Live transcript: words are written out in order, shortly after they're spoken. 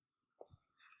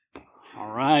All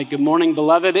right, good morning,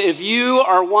 beloved. If you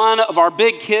are one of our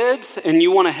big kids and you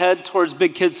want to head towards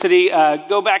Big Kid City,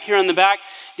 go back here in the back,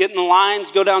 get in the lines,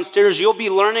 go downstairs. You'll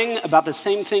be learning about the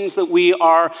same things that we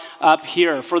are up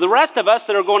here. For the rest of us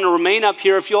that are going to remain up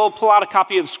here, if you'll pull out a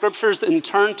copy of Scriptures and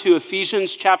turn to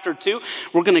Ephesians chapter 2,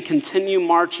 we're going to continue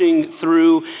marching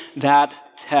through that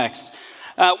text.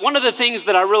 One of the things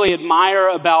that I really admire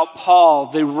about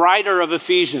Paul, the writer of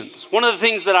Ephesians, one of the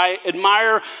things that I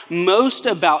admire most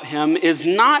about him is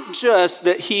not just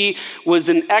that he was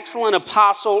an excellent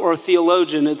apostle or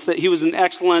theologian, it's that he was an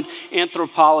excellent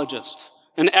anthropologist,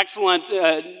 an excellent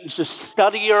just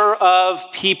studier of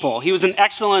people. He was an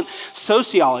excellent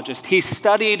sociologist. He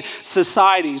studied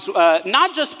societies,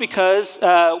 not just because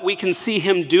we can see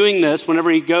him doing this whenever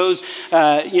he goes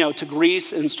to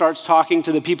Greece and starts talking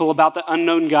to the people about the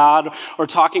unknown God or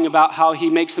talking about how he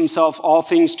makes himself all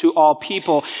things to all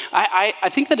people. I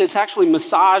think that it's actually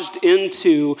massaged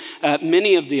into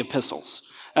many of the epistles.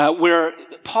 Where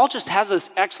Paul just has this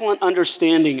excellent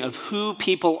understanding of who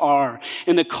people are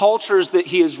and the cultures that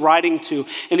he is writing to.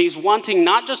 And he's wanting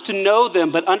not just to know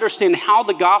them, but understand how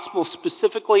the gospel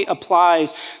specifically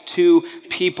applies to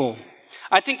people.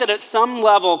 I think that at some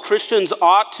level, Christians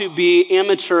ought to be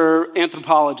amateur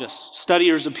anthropologists,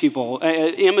 studiers of people,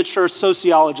 amateur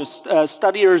sociologists,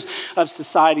 studiers of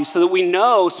society, so that we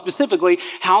know specifically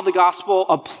how the gospel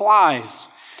applies.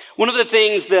 One of the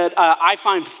things that I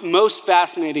find most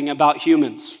fascinating about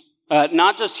humans,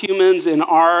 not just humans in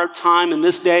our time, in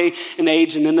this day and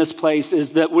age, and in this place,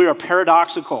 is that we are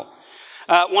paradoxical.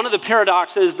 One of the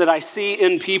paradoxes that I see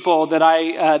in people that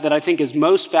I think is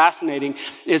most fascinating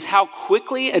is how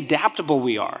quickly adaptable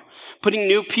we are. Putting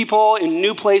new people in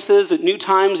new places at new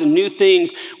times and new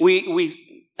things, we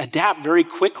adapt very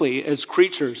quickly as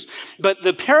creatures. But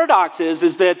the paradox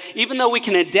is that even though we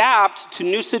can adapt to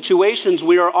new situations,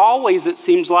 we are always, it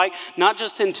seems like, not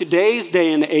just in today's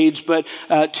day and age, but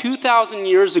 2,000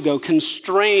 years ago,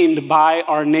 constrained by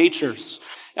our natures.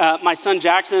 My son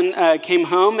Jackson came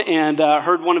home and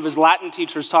heard one of his Latin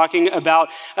teachers talking about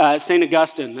St.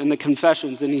 Augustine and the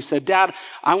Confessions. And he said, "Dad,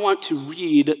 I want to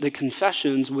read the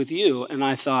Confessions with you." And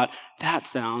I thought, that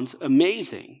sounds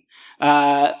amazing.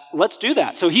 Let's do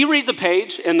that. So he reads a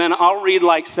page, and then I'll read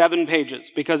like 7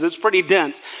 pages because it's pretty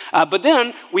dense. But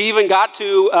then we even got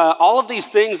to all of these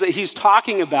things that he's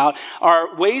talking about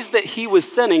are ways that he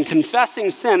was sinning,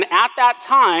 confessing sin at that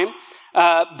time.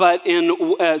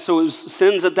 So it was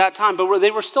sins at that time, but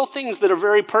they were still things that are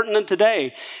very pertinent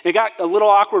today. It got a little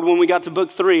awkward when we got to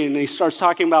book 3 and he starts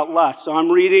talking about lust. So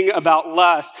I'm reading about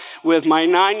lust with my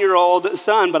 9-year-old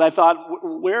son, but I thought,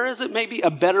 where is it maybe a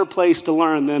better place to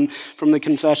learn than from the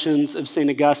Confessions of St.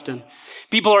 Augustine?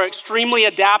 People are extremely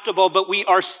adaptable, but we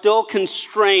are still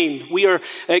constrained. We are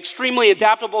extremely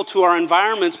adaptable to our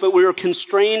environments, but we are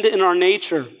constrained in our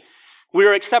nature. We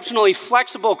are exceptionally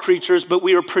flexible creatures, but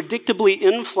we are predictably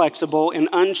inflexible and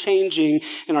unchanging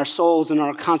in our souls and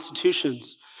our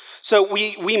constitutions. So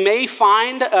we may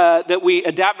find that we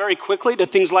adapt very quickly to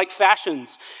things like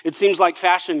fashions. It seems like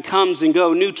fashion comes and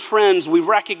goes, new trends, we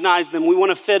recognize them, we want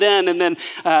to fit in, and then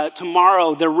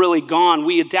tomorrow they're really gone.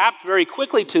 We adapt very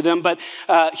quickly to them, but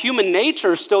human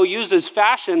nature still uses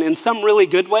fashion in some really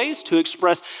good ways to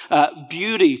express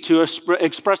beauty, to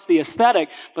express the aesthetic,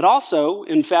 but also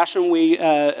in fashion we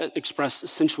express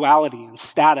sensuality and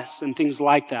status and things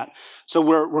like that. So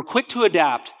we're quick to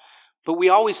adapt. But we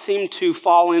always seem to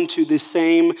fall into the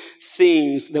same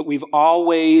things that we've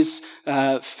always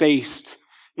faced.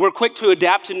 We're quick to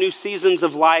adapt to new seasons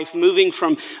of life, moving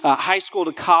from high school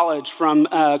to college, from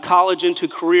college into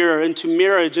career, into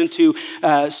marriage, into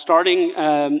starting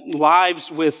lives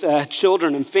with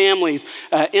children and families,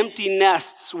 empty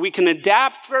nests. We can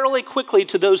adapt fairly quickly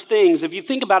to those things. If you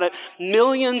think about it,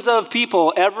 millions of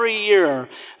people every year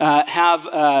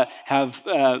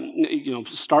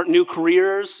start new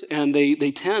careers, and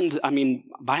they tend,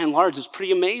 by and large, it's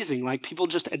pretty amazing. Like, people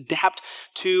just adapt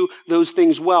to those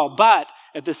things well. But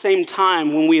at the same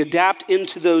time, when we adapt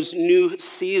into those new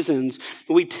seasons,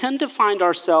 we tend to find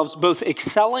ourselves both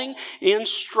excelling and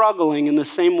struggling in the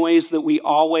same ways that we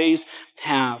always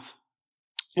have.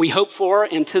 We hope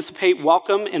for, anticipate,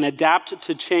 welcome, and adapt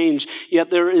to change,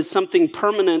 yet there is something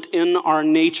permanent in our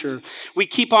nature. We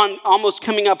keep on almost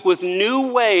coming up with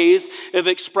new ways of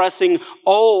expressing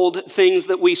old things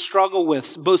that we struggle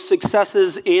with, both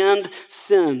successes and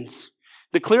sins.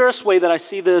 The clearest way that I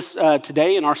see this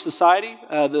today in our society,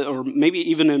 or maybe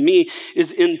even in me,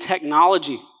 is in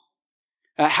technology.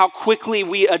 How quickly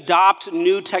we adopt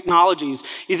new technologies.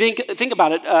 You think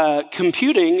about it,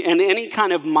 computing in any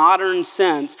kind of modern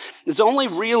sense is only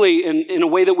really, in a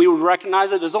way that we would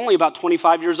recognize it, is only about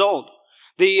 25 years old.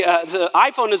 The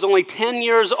iPhone is only 10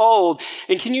 years old,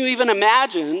 and can you even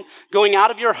imagine going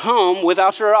out of your home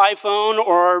without your iPhone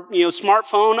or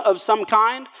smartphone of some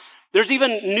kind? There's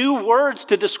even new words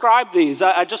to describe these.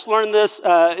 I just learned this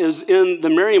is in the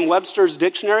Merriam-Webster's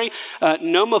dictionary.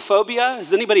 Nomophobia.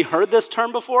 Has anybody heard this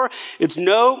term before? It's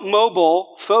no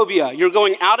mobile phobia. You're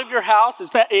going out of your house.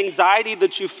 It's that anxiety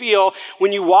that you feel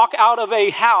when you walk out of a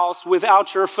house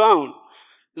without your phone.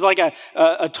 It's like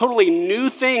a totally new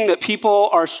thing that people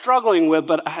are struggling with,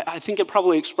 but I think it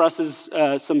probably expresses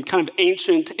some kind of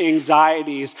ancient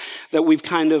anxieties that we've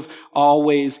kind of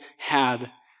always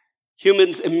had.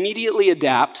 Humans immediately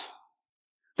adapt.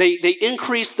 They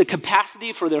increase the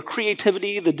capacity for their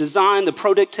creativity, the design, the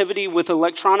productivity with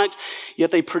electronics,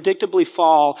 yet they predictably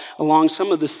fall along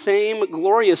some of the same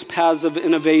glorious paths of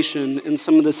innovation and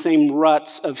some of the same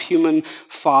ruts of human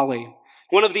folly.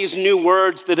 One of these new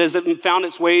words that has found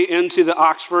its way into the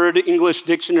Oxford English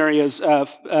Dictionary is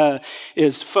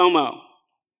FOMO.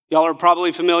 Y'all are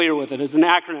probably familiar with it. It's an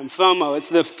acronym, FOMO. It's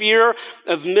the fear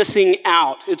of missing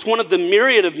out. It's one of the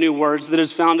myriad of new words that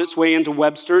has found its way into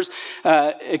Webster's,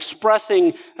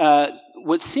 expressing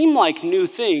what seem like new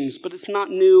things, but it's not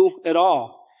new at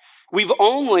all. We've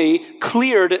only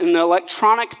cleared an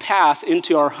electronic path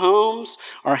into our homes,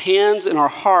 our hands, and our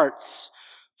hearts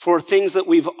for things that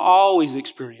we've always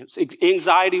experienced,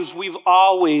 anxieties we've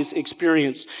always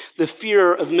experienced. The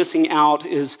fear of missing out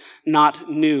is not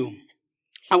new.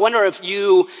 I wonder if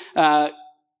you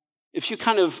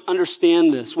kind of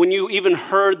understand this. When you even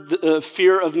heard the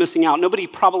fear of missing out, nobody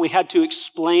probably had to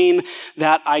explain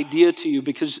that idea to you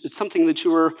because it's something that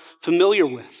you were familiar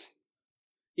with.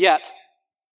 Yet,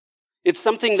 it's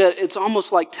something that it's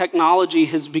almost like technology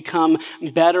has become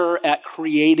better at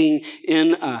creating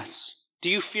in us. Do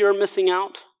you fear missing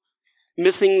out?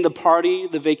 Missing the party,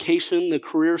 the vacation, the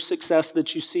career success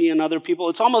that you see in other people?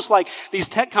 It's almost like these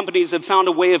tech companies have found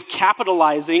a way of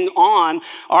capitalizing on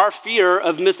our fear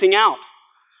of missing out.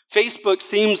 Facebook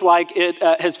seems like it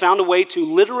has found a way to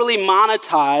literally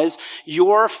monetize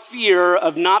your fear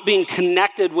of not being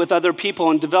connected with other people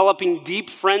and developing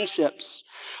deep friendships.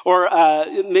 Or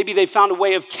maybe they found a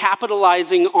way of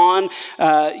capitalizing on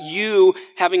you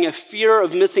having a fear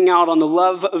of missing out on the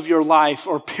love of your life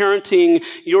or parenting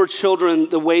your children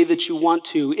the way that you want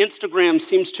to. Instagram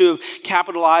seems to have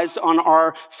capitalized on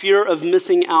our fear of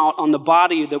missing out on the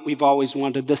body that we've always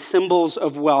wanted, the symbols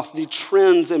of wealth, the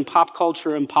trends in pop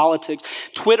culture and politics.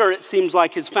 Twitter, it seems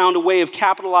like, has found a way of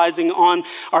capitalizing on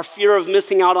our fear of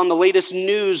missing out on the latest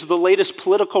news, the latest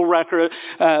political rhetoric,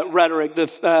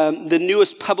 the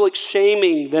newest public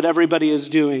shaming that everybody is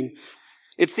doing.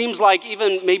 It seems like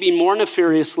even maybe more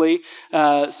nefariously,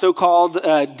 so-called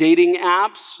dating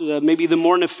apps, maybe the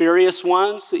more nefarious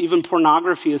ones, even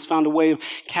pornography has found a way of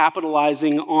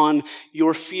capitalizing on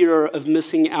your fear of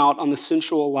missing out on the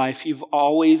sensual life you've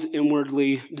always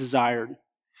inwardly desired.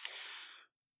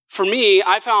 For me,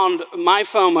 I found my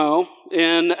FOMO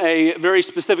in a very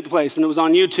specific place, and it was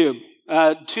on YouTube.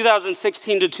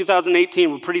 2016 to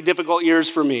 2018 were pretty difficult years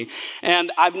for me. And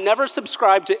I've never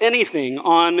subscribed to anything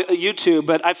on YouTube,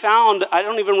 but I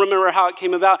don't even remember how it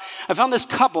came about. I found this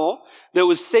couple that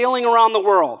was sailing around the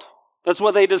world. That's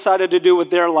what they decided to do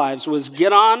with their lives, was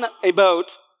get on a boat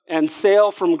and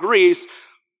sail from Greece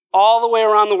all the way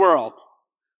around the world.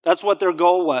 That's what their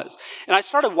goal was. And I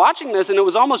started watching this, and it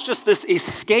was almost just this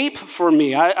escape for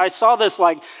me. I saw this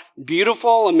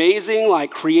beautiful, amazing,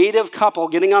 creative couple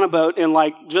getting on a boat and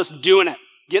just doing it,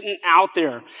 getting out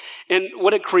there. And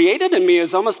what it created in me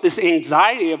is almost this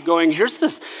anxiety of going, here's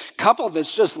this couple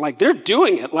that's just they're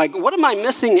doing it. What am I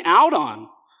missing out on?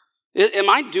 Am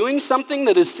I doing something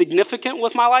that is significant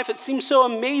with my life? It seems so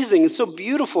amazing and so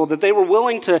beautiful that they were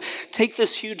willing to take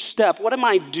this huge step. What am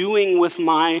I doing with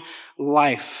my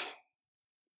life?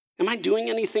 Am I doing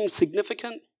anything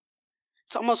significant?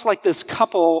 It's almost like this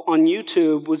couple on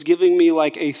YouTube was giving me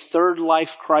a third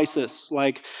life crisis.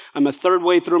 I'm a third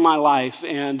way through my life,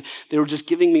 and they were just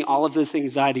giving me all of this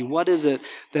anxiety. What is it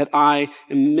that I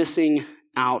am missing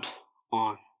out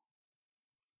on?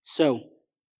 So,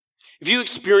 if you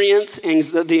experience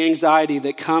the anxiety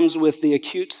that comes with the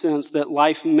acute sense that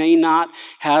life may not,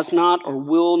 has not, or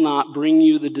will not bring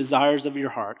you the desires of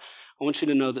your heart, I want you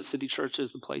to know that City Church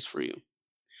is the place for you.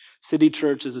 City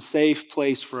Church is a safe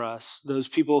place for us, those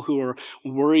people who are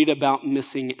worried about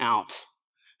missing out,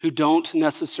 who don't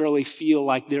necessarily feel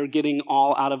like they're getting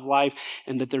all out of life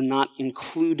and that they're not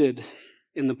included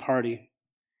in the party.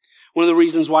 One of the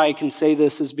reasons why I can say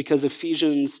this is because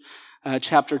Ephesians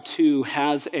chapter 2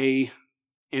 has an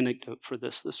anecdote for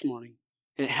this morning.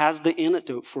 It has the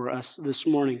anecdote for us this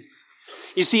morning.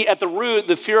 You see, at the root,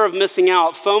 the fear of missing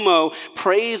out, FOMO,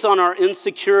 preys on our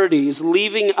insecurities,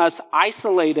 leaving us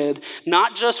isolated,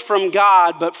 not just from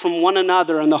God, but from one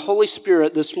another. And the Holy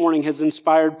Spirit this morning has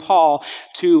inspired Paul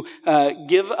to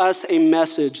give us a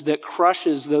message that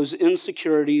crushes those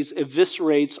insecurities,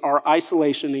 eviscerates our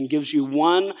isolation, and gives you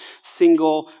one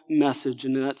single message,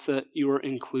 and that's that you are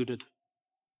included.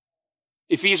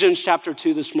 Ephesians chapter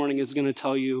 2 this morning is going to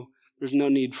tell you there's no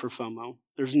need for FOMO.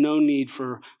 There's no need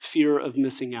for fear of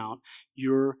missing out.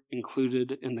 You're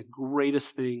included in the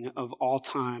greatest thing of all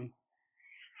time.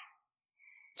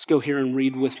 Let's go here and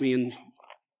read with me in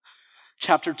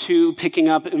chapter 2, picking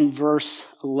up in verse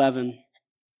 11.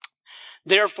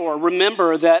 Therefore,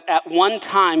 remember that at one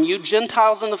time you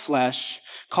Gentiles in the flesh,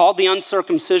 called the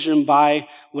uncircumcision by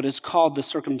what is called the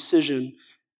circumcision,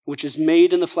 which is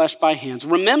made in the flesh by hands.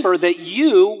 Remember that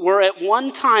you were at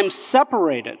one time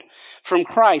separated from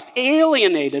Christ,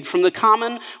 alienated from the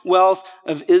commonwealth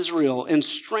of Israel, and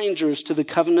strangers to the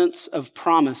covenants of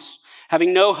promise,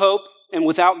 having no hope and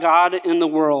without God in the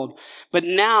world. But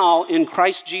now in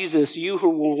Christ Jesus, you who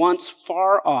were once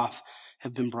far off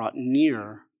have been brought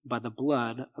near by the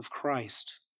blood of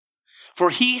Christ. For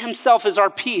he himself is our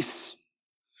peace,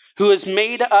 who has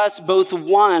made us both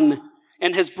one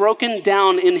and has broken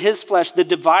down in his flesh the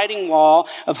dividing wall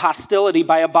of hostility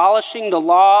by abolishing the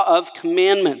law of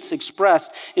commandments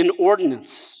expressed in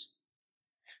ordinances,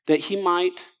 that he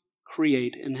might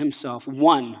create in himself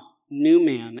one new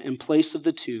man in place of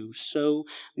the two, so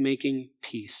making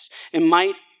peace, and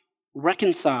might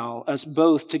reconcile us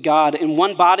both to God in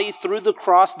one body through the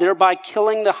cross, thereby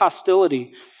killing the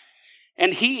hostility.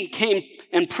 And he came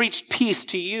and preached peace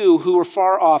to you who were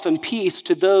far off, and peace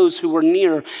to those who were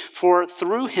near. For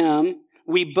through him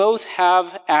we both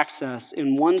have access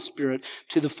in one Spirit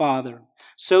to the Father.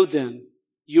 So then,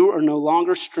 you are no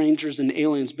longer strangers and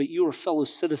aliens, but you are fellow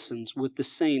citizens with the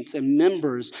saints and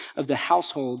members of the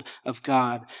household of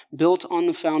God, built on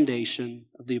the foundation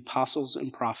of the apostles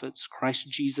and prophets, Christ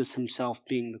Jesus himself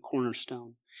being the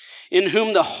cornerstone, in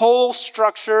whom the whole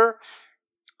structure,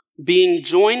 being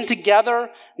joined together,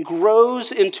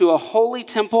 grows into a holy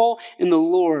temple in the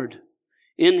Lord.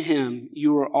 In him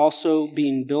you are also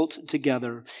being built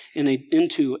together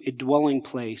into a dwelling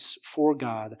place for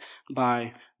God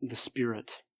by the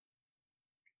Spirit.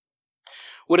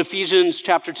 What Ephesians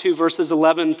chapter 2, verses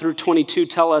 11 through 22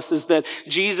 tell us is that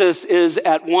Jesus is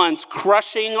at once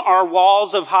crushing our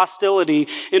walls of hostility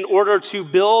in order to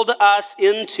build us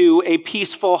into a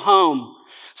peaceful home.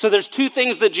 So there's two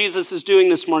things that Jesus is doing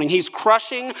this morning. He's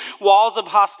crushing walls of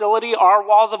hostility, our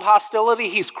walls of hostility.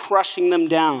 He's crushing them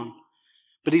down.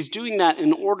 But he's doing that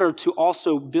in order to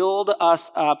also build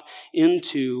us up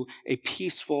into a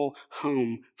peaceful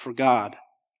home for God.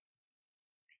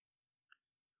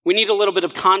 We need a little bit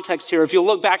of context here. If you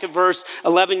look back at verse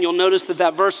 11, you'll notice that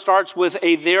that verse starts with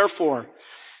a therefore.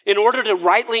 In order to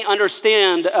rightly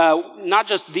understand not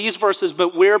just these verses,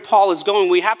 but where Paul is going,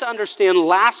 we have to understand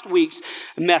last week's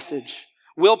message.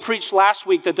 Will preached last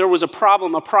week that there was a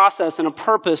problem, a process, and a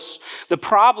purpose. The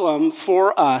problem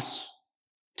for us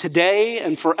today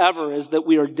and forever is that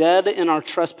we are dead in our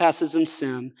trespasses and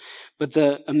sin. But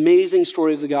the amazing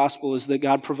story of the gospel is that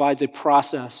God provides a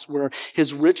process where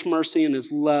his rich mercy and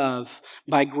his love,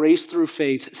 by grace through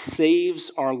faith,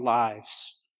 saves our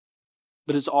lives.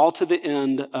 But it's all to the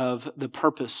end of the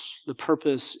purpose. The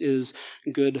purpose is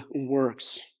good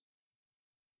works.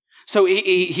 So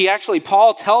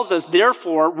Paul tells us,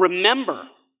 therefore, remember.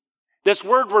 This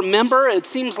word remember, it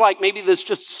seems like maybe this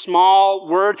just small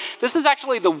word. This is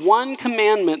actually the one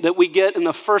commandment that we get in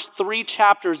the first 3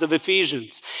 chapters of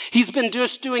Ephesians. He's been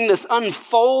just doing this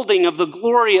unfolding of the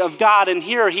glory of God. And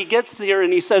here he gets here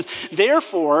and he says,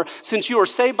 therefore, since you are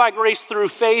saved by grace through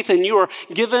faith and you are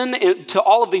given to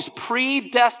all of these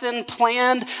predestined,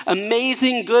 planned,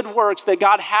 amazing good works that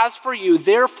God has for you,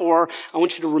 therefore, I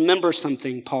want you to remember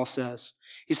something, Paul says.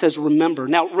 He says, remember.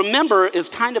 Now, remember is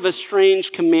kind of a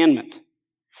strange commandment.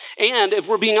 And if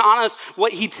we're being honest,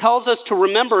 what he tells us to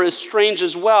remember is strange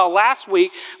as well. Last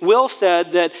week, Will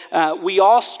said that we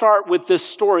all start with this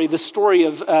story, the story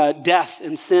of death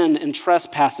and sin and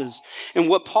trespasses. And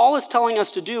what Paul is telling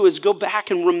us to do is go back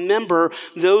and remember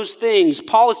those things.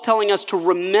 Paul is telling us to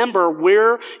remember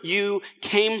where you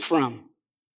came from.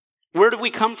 Where did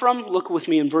we come from? Look with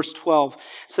me in verse 12. It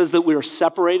says that we are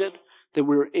separated, that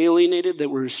we were alienated, that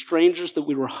we were strangers, that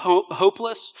we were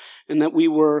hopeless, and that we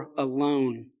were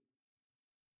alone.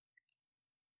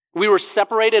 We were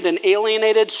separated and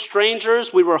alienated,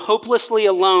 strangers. We were hopelessly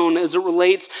alone as it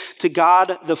relates to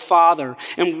God the Father.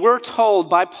 And we're told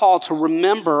by Paul to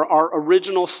remember our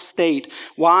original state.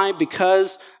 Why?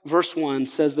 Because verse 1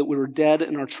 says that we were dead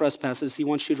in our trespasses. He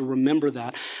wants you to remember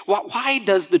that. Why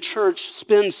does the church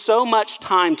spend so much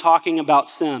time talking about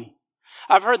sin?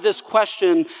 I've heard this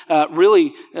question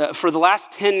for the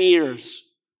last 10 years.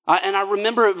 And I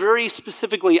remember it very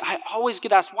specifically. I always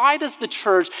get asked, why does the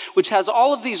church, which has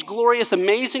all of these glorious,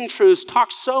 amazing truths, talk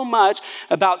so much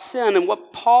about sin? And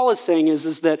what Paul is saying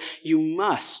is that you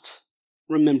must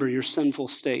remember your sinful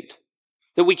state.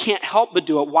 That we can't help but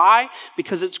do it. Why?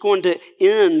 Because it's going to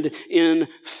end in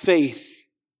faith.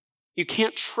 You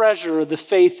can't treasure the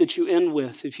faith that you end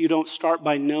with if you don't start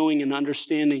by knowing and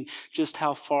understanding just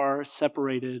how far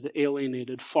separated,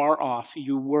 alienated, far off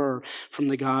you were from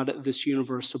the God of this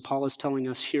universe. So Paul is telling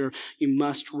us here, you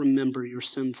must remember your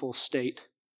sinful state.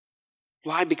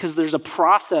 Why? Because there's a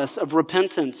process of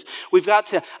repentance. We've got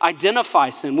to identify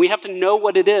sin. We have to know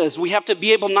what it is. We have to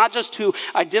be able not just to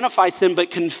identify sin, but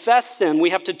confess sin.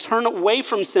 We have to turn away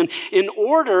from sin in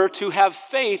order to have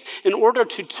faith, in order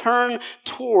to turn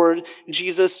toward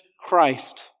Jesus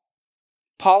Christ.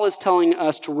 Paul is telling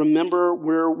us to remember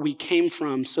where we came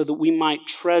from so that we might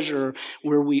treasure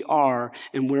where we are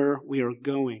and where we are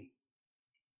going.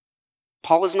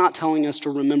 Paul is not telling us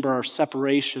to remember our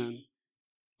separation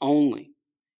only.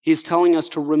 He's telling us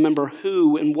to remember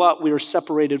who and what we are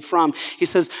separated from. He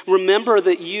says, remember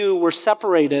that you were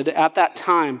separated at that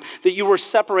time, that you were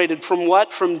separated from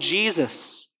what? From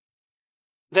Jesus.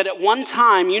 That at one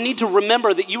time, you need to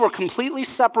remember that you were completely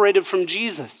separated from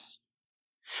Jesus.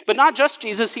 But not just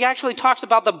Jesus, he actually talks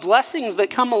about the blessings that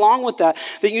come along with that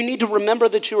you need to remember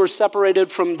that you were separated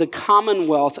from the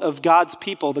commonwealth of God's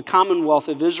people, the commonwealth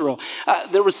of Israel.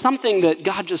 There was something that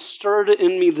God just stirred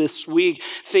in me this week,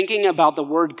 thinking about the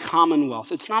word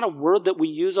commonwealth. It's not a word that we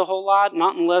use a whole lot,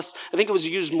 not unless, I think it was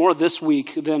used more this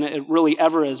week than it really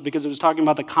ever is, because it was talking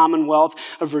about the Commonwealth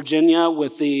of Virginia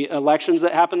with the elections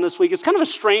that happened this week. It's kind of a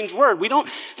strange word. We don't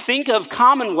think of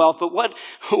commonwealth, but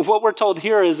what we're told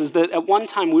here is that at one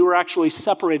time we were actually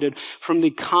separated from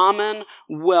the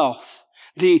commonwealth,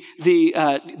 the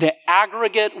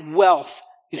aggregate wealth.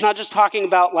 He's not just talking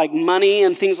about like money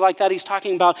and things like that. He's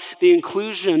talking about the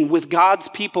inclusion with God's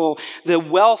people, the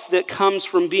wealth that comes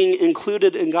from being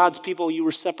included in God's people. You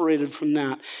were separated from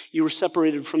that. You were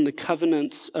separated from the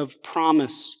covenants of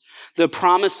promise. The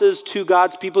promises to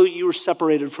God's people, you were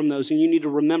separated from those. And you need to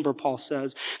remember, Paul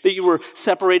says, that you were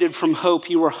separated from hope.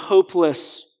 You were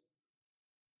hopeless.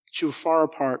 That you were far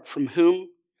apart. From whom?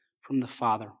 From the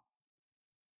Father.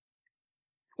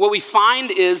 What we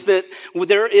find is that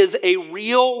there is a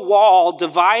real wall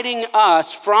dividing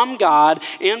us from God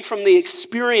and from the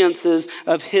experiences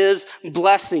of His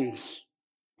blessings.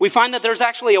 We find that there's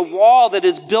actually a wall that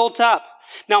is built up.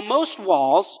 Now, most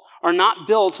walls are not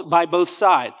built by both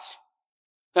sides.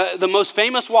 The most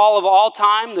famous wall of all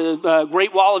time, the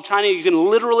Great Wall of China, you can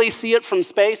literally see it from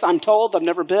space, I'm told. I've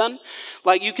never been.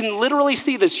 Like, you can literally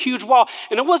see this huge wall.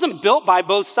 And it wasn't built by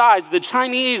both sides. The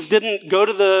Chinese didn't go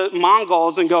to the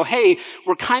Mongols and go, hey,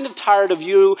 we're kind of tired of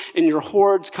you and your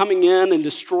hordes coming in and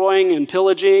destroying and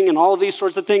pillaging and all of these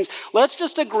sorts of things. Let's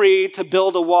just agree to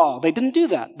build a wall. They didn't do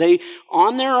that. They,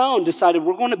 on their own, decided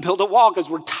we're going to build a wall because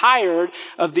we're tired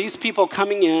of these people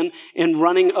coming in and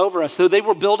running over us. So they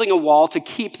were building a wall to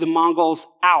keep the Mongols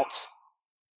out.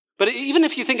 But even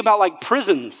if you think about like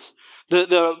prisons,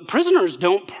 the prisoners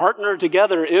don't partner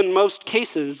together in most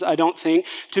cases, I don't think,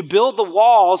 to build the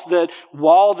walls that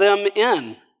wall them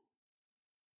in.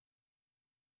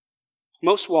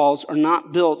 Most walls are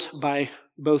not built by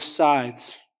both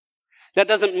sides. That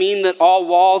doesn't mean that all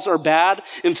walls are bad.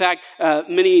 In fact,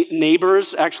 many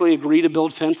neighbors actually agree to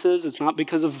build fences. It's not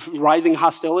because of rising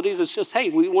hostilities. It's just, hey,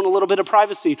 we want a little bit of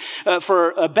privacy.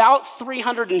 For about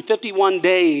 351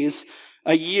 days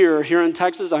a year here in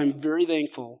Texas, I'm very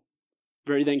thankful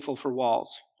for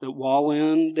walls that wall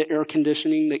in the air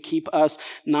conditioning, that keep us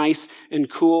nice and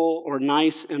cool or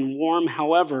nice and warm.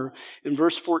 However, in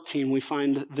verse 14, we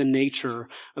find the nature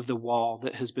of the wall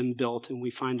that has been built, and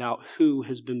we find out who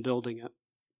has been building it.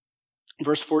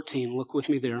 Verse 14, look with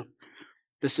me there.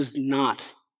 This is not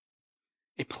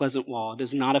a pleasant wall. It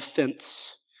is not a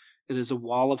fence. It is a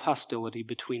wall of hostility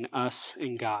between us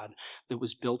and God that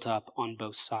was built up on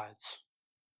both sides.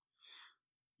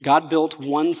 God built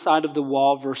one side of the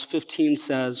wall, verse 15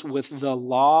 says, with the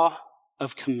law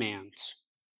of commands.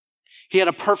 He had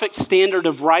a perfect standard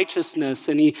of righteousness,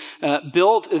 and he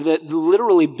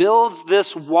literally builds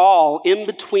this wall in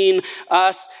between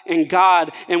us and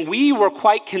God. And we were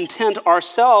quite content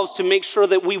ourselves to make sure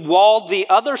that we walled the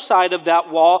other side of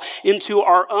that wall into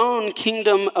our own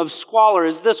kingdom of squalor.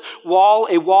 Is this wall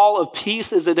a wall of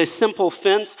peace? Is it a simple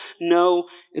fence? No,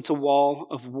 it's a wall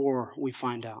of war, we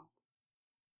find out.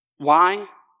 Why?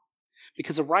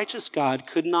 Because a righteous God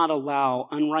could not allow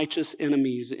unrighteous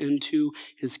enemies into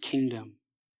his kingdom.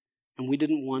 And we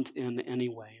didn't want in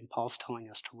anyway. And Paul's telling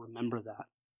us to remember that.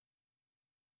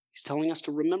 He's telling us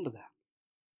to remember that.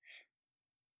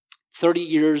 30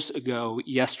 years ago,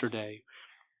 yesterday,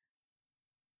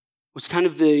 was kind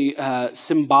of the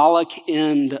symbolic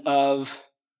end of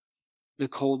the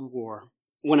Cold War.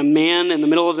 When a man in the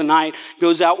middle of the night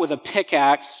goes out with a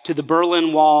pickaxe to the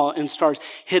Berlin Wall and starts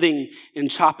hitting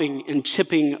and chopping and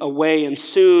chipping away, and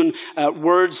soon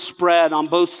words spread on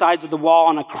both sides of the wall,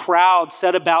 and a crowd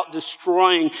set about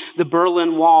destroying the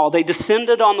Berlin Wall. They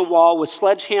descended on the wall with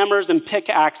sledgehammers and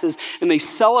pickaxes, and they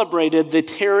celebrated the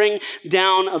tearing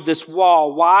down of this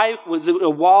wall. Why? Was it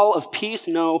a wall of peace?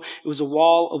 No, it was a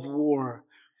wall of war.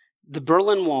 The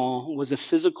Berlin Wall was a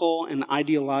physical and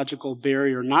ideological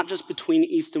barrier, not just between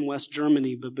East and West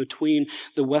Germany, but between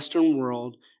the Western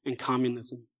world and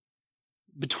communism,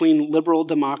 between liberal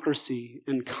democracy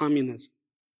and communism.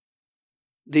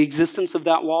 The existence of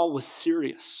that wall was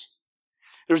serious.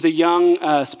 There was a young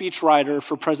speechwriter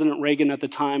for President Reagan at the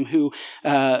time who,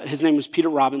 his name was Peter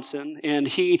Robinson, and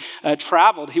he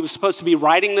traveled. He was supposed to be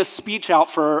writing this speech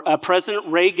out for President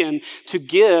Reagan to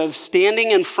give,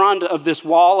 standing in front of this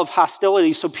wall of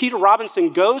hostility. So Peter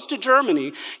Robinson goes to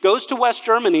Germany, goes to West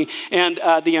Germany, and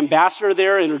the ambassador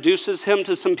there introduces him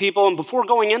to some people. And before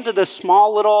going into this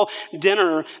small little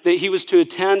dinner that he was to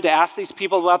attend to ask these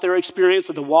people about their experience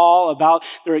of the wall, about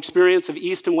their experience of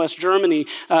East and West Germany,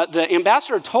 the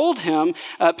ambassador told him,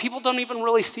 people don't even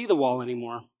really see the wall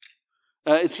anymore.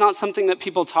 It's not something that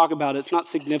people talk about. It's not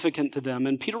significant to them.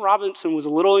 And Peter Robinson was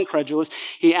a little incredulous.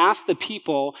 He asked the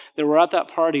people that were at that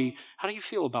party, how do you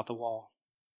feel about the wall?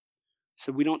 He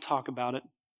said, we don't talk about it,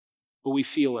 but we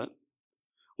feel it.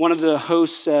 One of the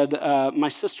hosts said, my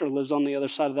sister lives on the other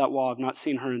side of that wall. I've not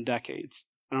seen her in decades.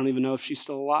 I don't even know if she's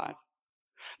still alive.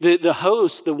 The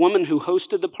host, the woman who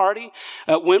hosted the party,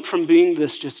 went from being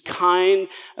this just kind,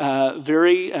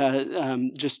 very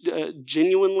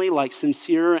genuinely like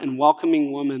sincere and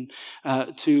welcoming woman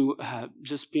to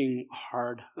just being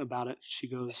hard about it. She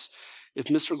goes, if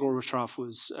Mr. Gorbachev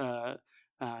was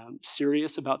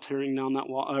serious about tearing down that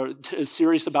wall, or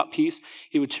serious about peace,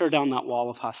 he would tear down that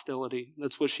wall of hostility.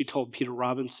 That's what she told Peter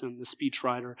Robinson, the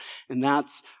speechwriter. And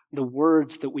that's the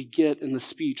words that we get in the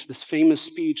speech, this famous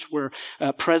speech where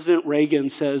President Reagan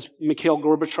says, Mikhail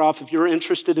Gorbachev, if you're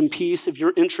interested in peace, if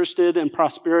you're interested in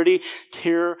prosperity,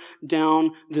 tear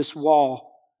down this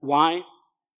wall. Why?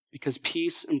 Because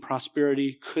peace and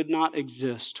prosperity could not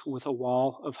exist with a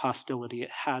wall of hostility.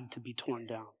 It had to be torn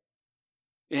down.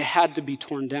 It had to be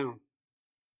torn down.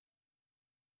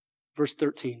 Verse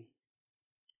 13.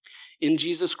 In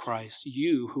Jesus Christ,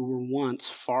 you who were once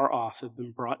far off have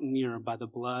been brought near by the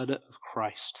blood of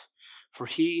Christ. For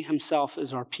he himself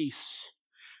is our peace,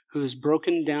 who has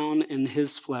broken down in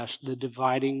his flesh the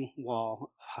dividing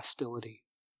wall of hostility.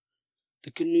 The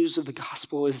good news of the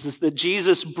gospel is that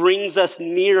Jesus brings us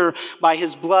near by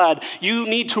his blood. You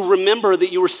need to remember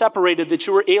that you were separated, that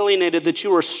you were alienated, that you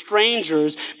were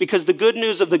strangers, because the good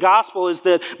news of the gospel is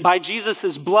that by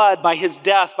Jesus' blood, by his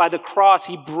death, by the cross,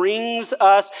 he brings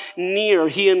us near.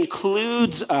 He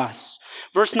includes us.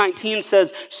 Verse 19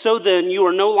 says, so then you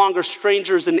are no longer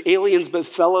strangers and aliens, but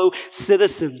fellow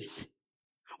citizens.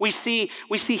 We see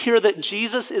here that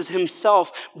Jesus is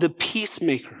himself the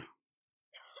peacemaker.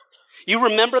 You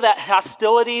remember that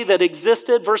hostility that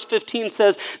existed? Verse 15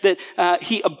 says that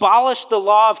he abolished the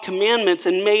law of commandments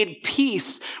and made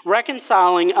peace,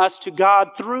 reconciling us to God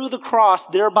through the cross,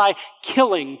 thereby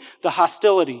killing the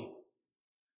hostility.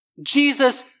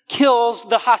 Jesus kills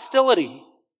the hostility.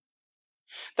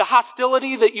 The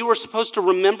hostility that you were supposed to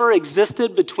remember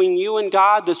existed between you and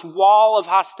God, this wall of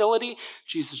hostility,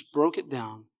 Jesus broke it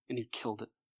down and he killed it.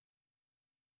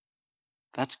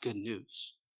 That's good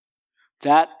news.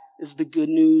 That is the good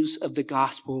news of the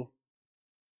gospel.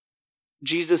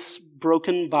 Jesus'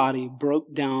 broken body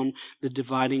broke down the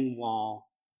dividing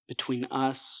wall between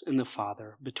us and the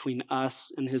Father, between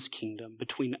us and his kingdom,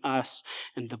 between us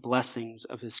and the blessings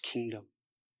of his kingdom.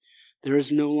 There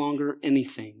is no longer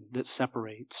anything that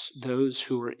separates those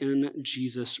who are in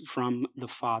Jesus from the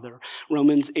Father.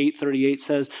 Romans 8:38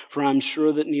 says, "For I am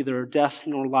sure that neither death,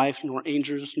 nor life, nor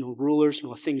angels, nor rulers,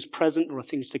 nor things present, nor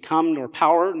things to come, nor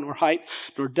power, nor height,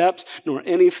 nor depth, nor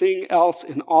anything else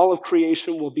in all of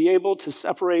creation will be able to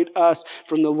separate us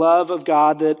from the love of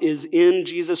God that is in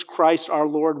Jesus Christ our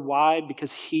Lord." Why?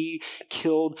 Because he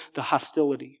killed the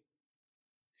hostility.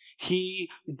 He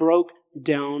broke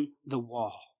down the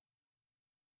wall.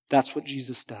 That's what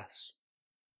Jesus does.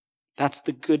 That's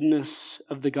the goodness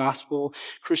of the gospel.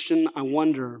 Christian, I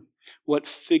wonder what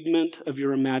figment of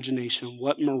your imagination,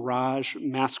 what mirage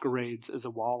masquerades as a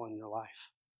wall in your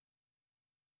life.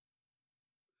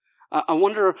 I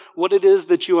wonder what it is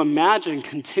that you imagine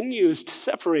continues to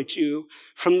separate you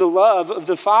from the love of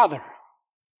the Father.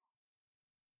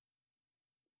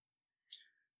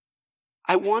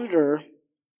 I wonder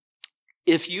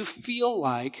if you feel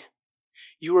like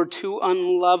you are too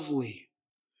unlovely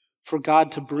for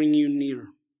God to bring you near,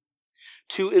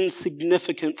 too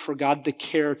insignificant for God to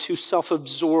care, too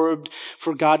self-absorbed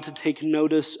for God to take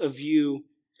notice of you.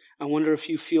 I wonder if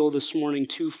you feel this morning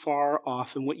too far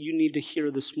off, and what you need to hear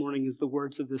this morning is the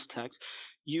words of this text.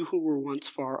 You who were once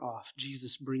far off,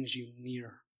 Jesus brings you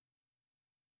near.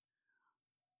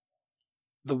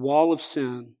 The wall of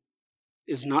sin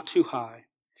is not too high.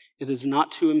 It is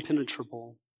not too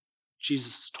impenetrable.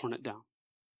 Jesus has torn it down.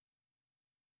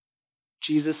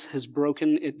 Jesus has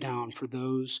broken it down for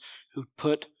those who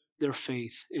put their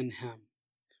faith in him.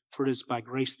 For it is by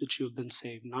grace that you have been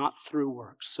saved, not through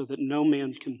works, so that no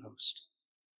man can boast.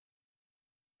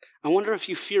 I wonder if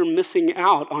you fear missing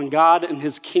out on God and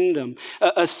his kingdom,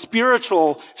 a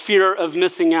spiritual fear of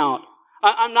missing out.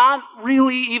 I'm not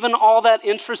really even all that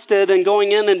interested in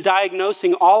going in and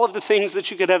diagnosing all of the things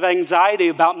that you could have anxiety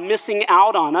about missing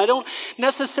out on. I don't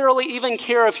necessarily even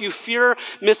care if you fear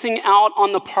missing out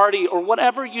on the party or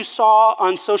whatever you saw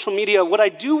on social media. What I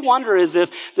do wonder is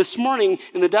if this morning,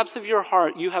 in the depths of your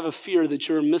heart, you have a fear that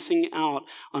you're missing out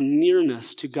on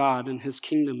nearness to God and his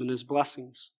kingdom and his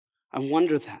blessings. I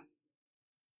wonder that.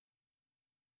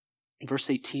 Verse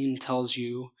 18 tells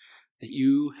you that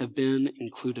you have been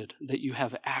included, that you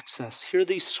have access. Hear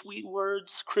these sweet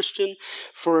words, Christian,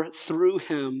 for through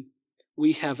him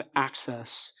we have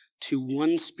access to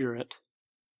one Spirit,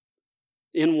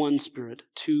 in one Spirit,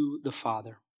 to the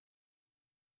Father.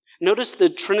 Notice the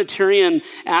Trinitarian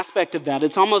aspect of that.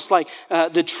 It's almost like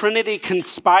the Trinity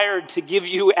conspired to give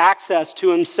you access to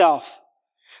himself.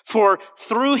 For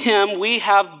through him we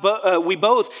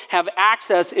both have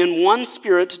access in one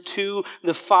Spirit to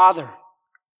the Father.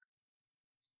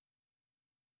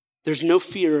 There's no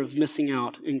fear of missing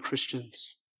out in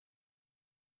Christians.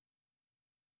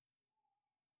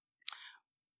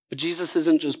 But Jesus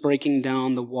isn't just breaking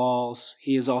down the walls,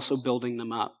 he is also building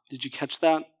them up. Did you catch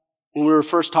that? When we were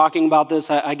first talking about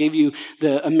this, I gave you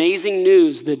the amazing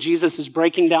news that Jesus is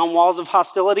breaking down walls of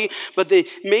hostility, but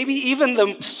maybe even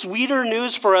the sweeter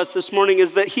news for us this morning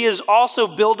is that he is also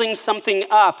building something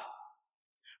up.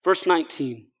 Verse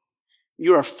 19.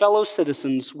 You are fellow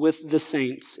citizens with the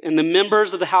saints and the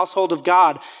members of the household of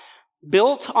God,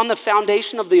 built on the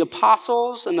foundation of the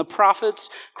apostles and the prophets,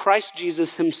 Christ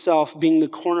Jesus himself being the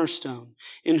cornerstone,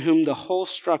 in whom the whole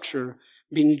structure,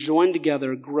 being joined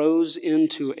together, grows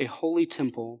into a holy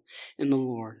temple in the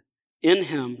Lord. In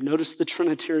him, notice the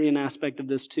Trinitarian aspect of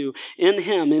this too. In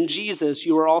him, in Jesus,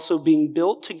 you are also being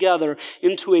built together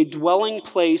into a dwelling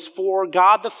place for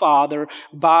God the Father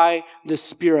by the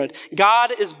Spirit.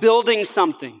 God is building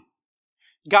something.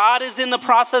 God is in the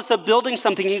process of building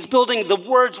something. He's building, the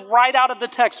words right out of the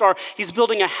text are, he's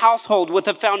building a household with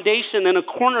a foundation and a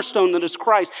cornerstone that is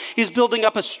Christ. He's building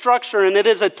up a structure, and it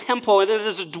is a temple, and it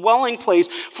is a dwelling place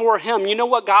for him. You know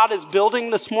what God is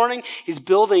building this morning? He's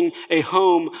building a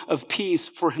home of peace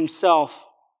for himself.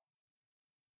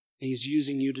 And he's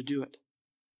using you to do it.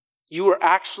 You are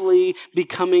actually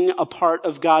becoming a part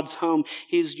of God's home.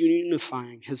 He's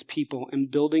unifying his people and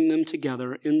building them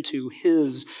together into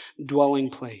his dwelling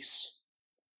place.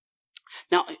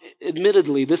 Now,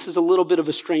 admittedly, this is a little bit of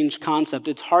a strange concept.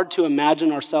 It's hard to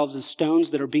imagine ourselves as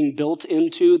stones that are being built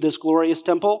into this glorious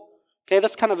temple. Okay,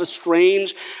 that's kind of a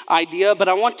strange idea, but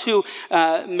I want to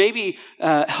maybe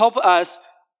help us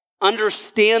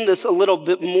understand this a little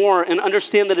bit more and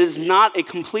understand that it is not a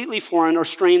completely foreign or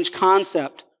strange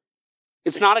concept.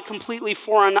 It's not a completely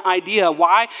foreign idea.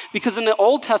 Why? Because in the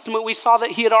Old Testament, we saw that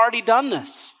he had already done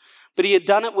this. But he had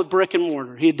done it with brick and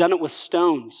mortar. He had done it with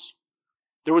stones.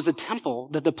 There was a temple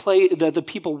that the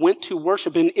people went to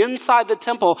worship. And inside the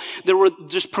temple, there were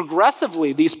just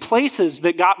progressively these places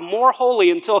that got more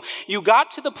holy until you got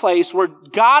to the place where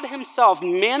God himself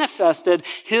manifested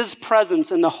his presence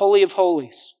in the Holy of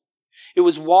Holies. It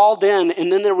was walled in,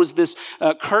 and then there was this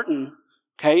curtain,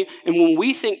 okay? And when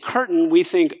we think curtain, we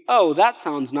think, oh, that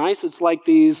sounds nice. It's like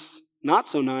these not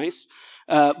so nice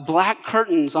black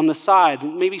curtains on the side,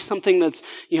 maybe something that's,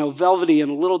 velvety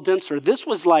and a little denser. This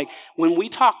was like, when we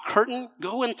talk curtain,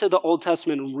 go into the Old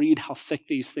Testament and read how thick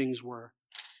these things were.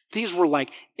 These were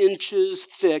like inches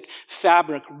thick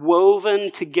fabric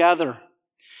woven together.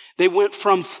 They went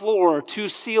from floor to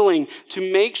ceiling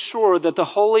to make sure that the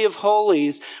Holy of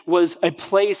Holies was a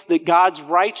place that God's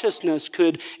righteousness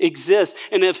could exist.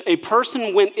 And if a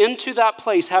person went into that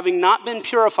place having not been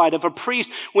purified, if a priest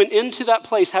went into that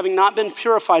place having not been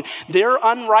purified, their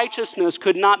unrighteousness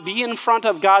could not be in front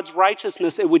of God's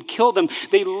righteousness. It would kill them.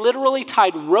 They literally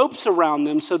tied ropes around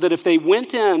them so that if they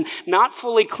went in not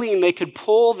fully clean, they could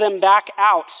pull them back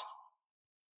out.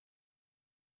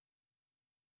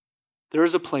 There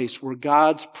is a place where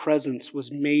God's presence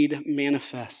was made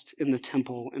manifest in the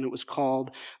temple, and it was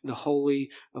called the Holy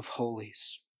of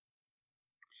Holies.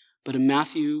 But in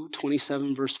Matthew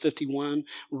 27, verse 51,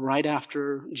 right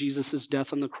after Jesus'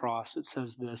 death on the cross, it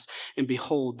says this, "And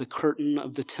behold, the curtain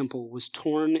of the temple was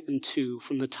torn in two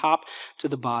from the top to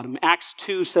the bottom." Acts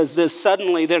 2 says this,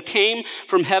 "Suddenly there came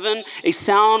from heaven a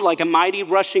sound like a mighty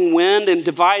rushing wind, and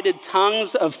divided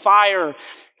tongues of fire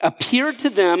appeared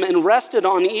to them and rested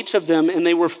on each of them, and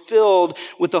they were filled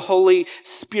with the Holy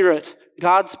Spirit."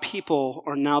 God's people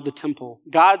are now the temple.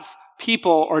 God's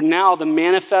people are now the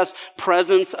manifest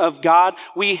presence of God.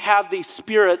 We have the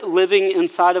Spirit living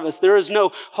inside of us. There is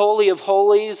no Holy of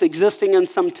Holies existing in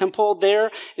some temple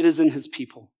there. It is in his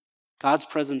people. God's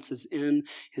presence is in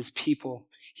his people.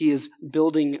 He is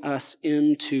building us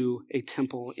into a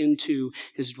temple, into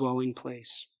his dwelling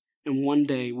place. And one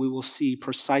day we will see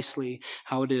precisely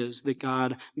how it is that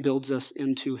God builds us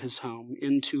into his home,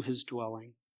 into his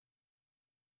dwelling.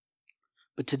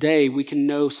 But today we can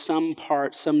know some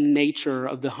part, some nature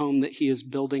of the home that he is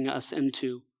building us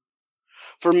into.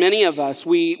 For many of us,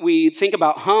 we think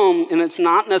about home, and it's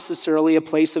not necessarily a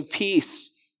place of peace.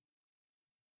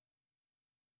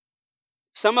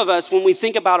 Some of us, when we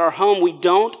think about our home, we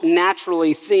don't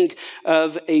naturally think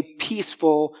of a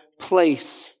peaceful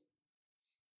place.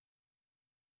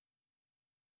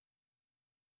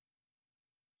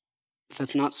 But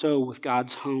that's not so with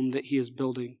God's home that he is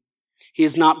building. He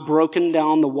has not broken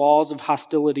down the walls of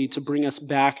hostility to bring us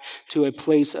back to a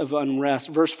place of unrest.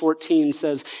 Verse 14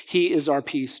 says, he is our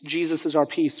peace. Jesus is our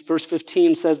peace. Verse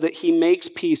 15 says that he makes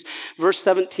peace. Verse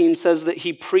 17 says that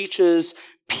he preaches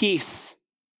peace.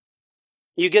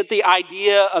 You get the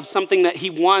idea of something that he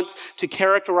wants to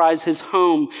characterize his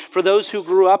home. For those who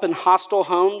grew up in hostile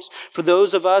homes, for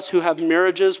those of us who have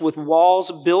marriages with walls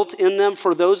built in them,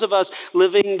 for those of us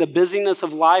living the busyness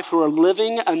of life, who are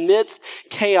living amidst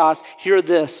chaos, hear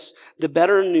this. The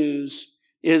better news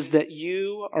is that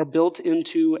you are built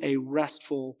into a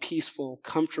restful, peaceful,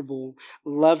 comfortable,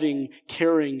 loving,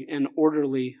 caring, and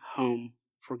orderly home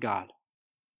for God.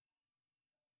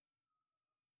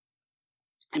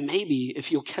 And maybe,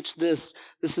 if you'll catch this,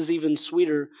 this is even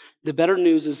sweeter. The better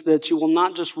news is that you will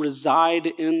not just reside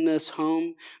in this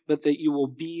home, but that you will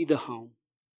be the home.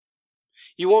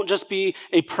 You won't just be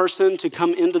a person to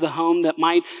come into the home that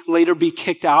might later be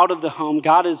kicked out of the home.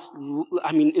 God is,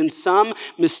 in some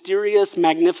mysterious,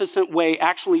 magnificent way,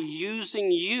 actually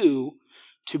using you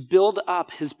to build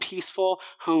up his peaceful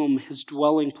home, his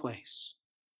dwelling place.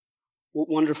 What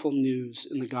wonderful news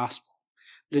in the gospel.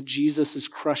 That Jesus is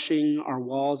crushing our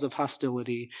walls of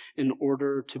hostility in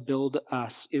order to build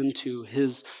us into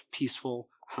his peaceful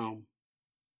home.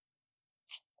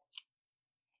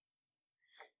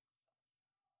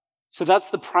 So that's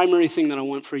the primary thing that I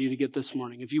want for you to get this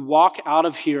morning. If you walk out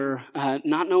of here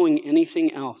not knowing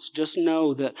anything else, just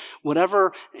know that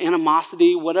whatever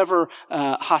animosity, whatever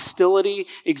hostility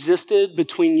existed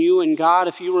between you and God,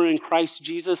 if you were in Christ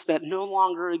Jesus, that no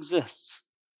longer exists.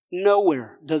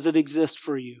 Nowhere does it exist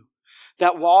for you.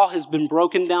 That wall has been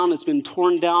broken down. It's been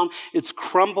torn down. It's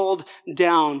crumbled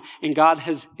down. And God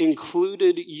has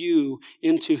included you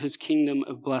into his kingdom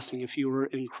of blessing if you are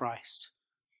in Christ.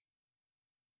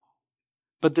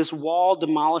 But this wall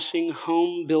demolishing,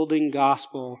 home building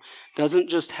gospel doesn't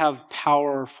just have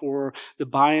power for the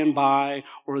by and by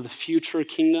or the future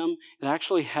kingdom. It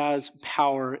actually has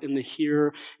power in the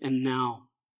here and now.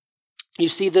 You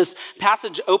see, this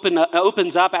passage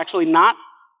opens up actually not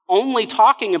only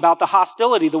talking about the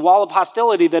hostility, the wall of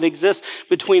hostility that exists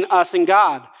between us and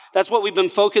God. That's what we've been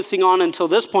focusing on until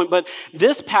this point. But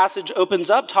this passage opens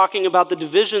up talking about the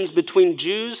divisions between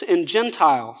Jews and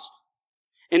Gentiles.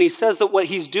 And he says that what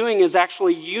he's doing is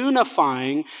actually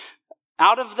unifying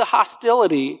out of the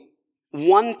hostility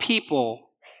one people,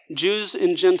 Jews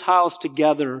and Gentiles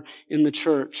together in the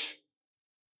church.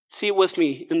 See it with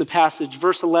me in the passage.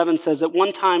 Verse 11 says, "At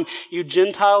one time, you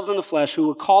Gentiles in the flesh who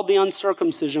were called the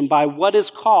uncircumcision by what is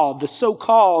called the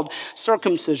so-called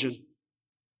circumcision."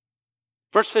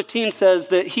 Verse 15 says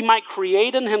that he might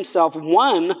create in himself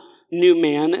one new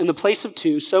man in the place of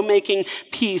two, so making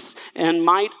peace, and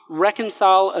might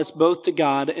reconcile us both to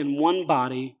God in one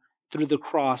body through the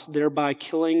cross, thereby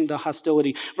killing the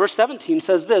hostility. Verse 17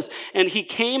 says this, "And he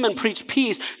came and preached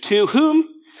peace to whom?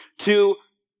 To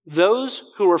those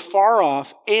who were far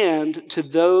off and to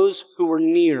those who were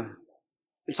near."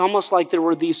 It's almost like there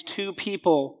were these two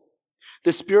people.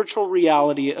 The spiritual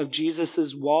reality of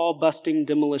Jesus' wall-busting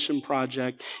demolition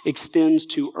project extends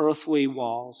to earthly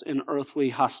walls and earthly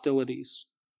hostilities.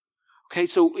 Okay,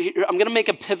 so I'm going to make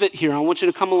a pivot here. I want you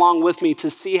to come along with me to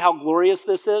see how glorious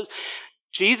this is.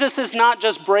 Jesus is not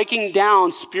just breaking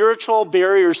down spiritual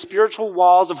barriers, spiritual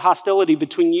walls of hostility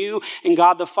between you and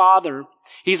God the Father.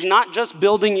 He's not just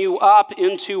building you up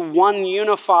into one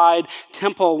unified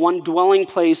temple, one dwelling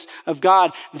place of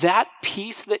God. That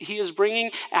peace that he is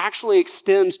bringing actually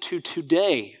extends to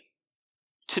today.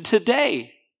 To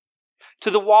today.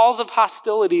 To the walls of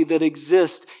hostility that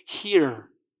exist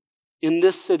here in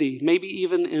this city, maybe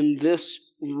even in this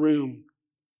room.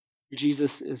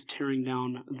 Jesus is tearing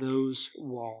down those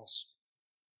walls.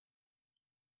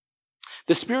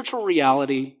 The spiritual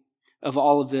reality of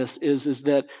all of this is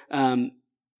that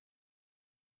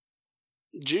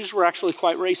Jews were actually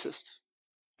quite racist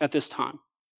at this time.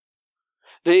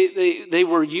 They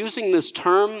were using this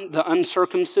term, the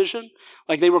uncircumcision,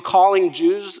 like they were calling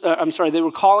they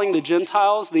were calling the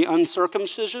Gentiles the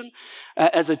uncircumcision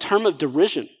as a term of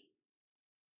derision.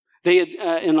 They had,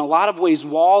 in a lot of ways,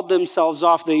 walled themselves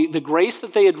off. The grace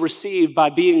that they had received by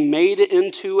being made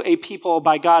into a people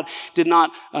by God did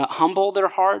not humble their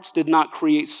hearts, did not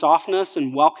create softness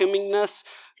and welcomingness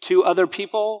to other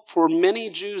people. For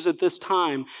many Jews at this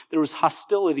time, there was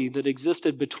hostility that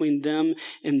existed between them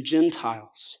and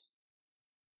Gentiles.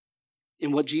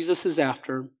 And what Jesus is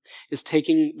after is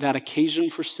taking that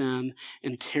occasion for sin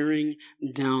and tearing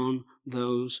down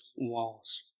those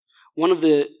walls. One of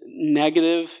the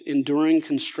negative, enduring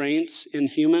constraints in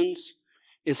humans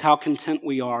is how content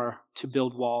we are to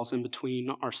build walls in between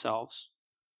ourselves.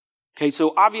 Okay,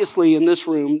 so obviously in this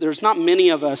room, there's not many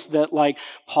of us that like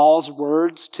Paul's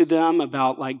words to them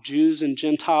about like Jews and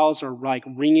Gentiles are like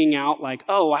ringing out like,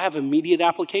 oh, I have immediate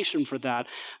application for that.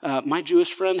 My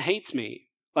Jewish friend hates me.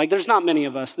 Like there's not many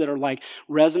of us that are like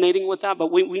resonating with that,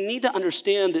 but what we need to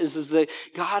understand is that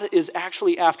God is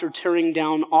actually after tearing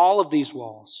down all of these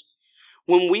walls.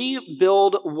 When we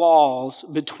build walls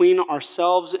between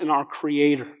ourselves and our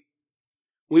Creator,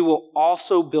 we will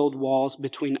also build walls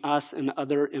between us and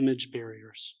other image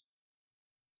barriers.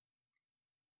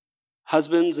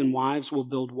 Husbands and wives will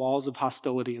build walls of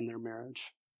hostility in their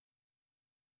marriage.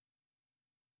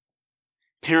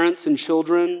 Parents and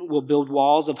children will build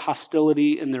walls of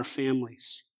hostility in their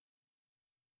families.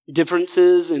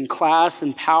 Differences in class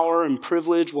and power and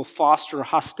privilege will foster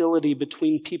hostility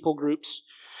between people groups.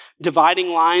 Dividing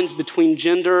lines between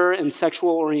gender and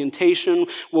sexual orientation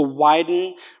will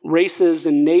widen. Races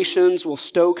and nations will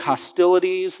stoke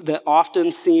hostilities that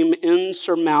often seem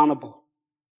insurmountable.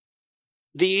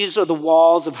 These are the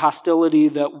walls of hostility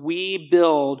that we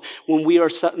build when we are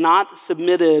not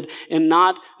submitted and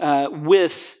not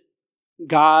with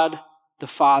God the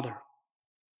Father.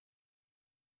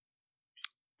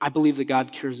 I believe that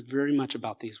God cares very much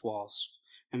about these walls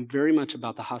and very much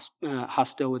about the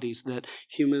hostilities that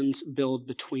humans build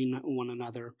between one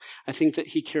another. I think that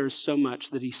he cares so much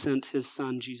that he sent his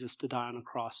son, Jesus, to die on a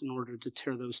cross in order to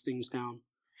tear those things down.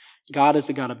 God is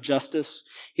a God of justice.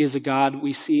 He is a God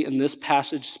we see in this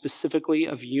passage specifically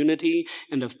of unity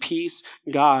and of peace.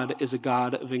 God is a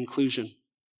God of inclusion.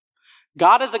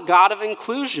 God is a God of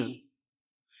inclusion.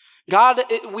 God,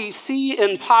 we see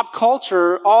in pop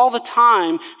culture all the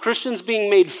time Christians being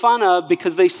made fun of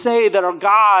because they say that our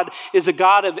God is a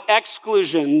God of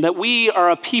exclusion, that we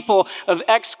are a people of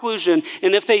exclusion.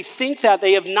 And if they think that,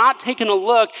 they have not taken a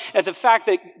look at the fact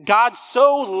that God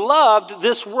so loved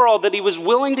this world that he was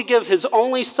willing to give his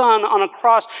only son on a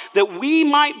cross that we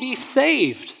might be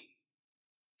saved.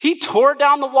 He tore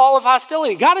down the wall of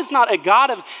hostility. God is not a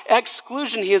God of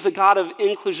exclusion. He is a God of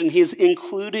inclusion. He is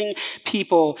including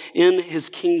people in his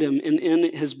kingdom and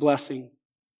in his blessing.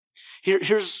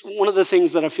 Here's one of the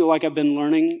things that I feel like I've been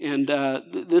learning, and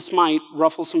this might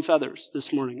ruffle some feathers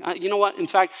this morning. You know what? In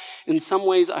fact, in some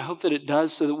ways, I hope that it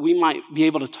does so that we might be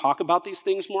able to talk about these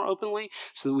things more openly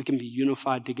so that we can be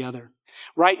unified together.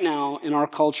 Right now, in our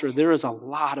culture, there is a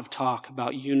lot of talk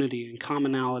about unity and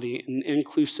commonality and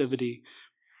inclusivity,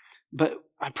 but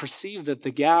I perceive that the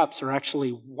gaps are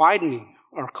actually widening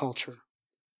our culture.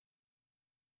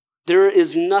 There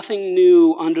is nothing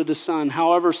new under the sun.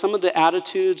 However, some of the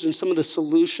attitudes and some of the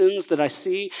solutions that I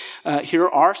see here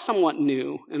are somewhat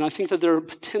new, and I think that they're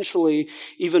potentially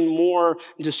even more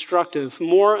destructive.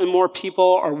 More and more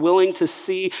people are willing to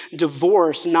see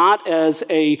divorce not as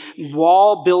a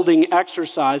wall-building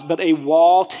exercise, but a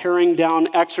wall-tearing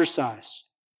down exercise.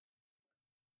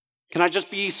 Can I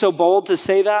just be so bold to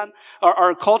say that?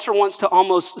 Our culture wants to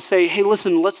almost say, hey,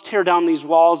 listen, let's tear down these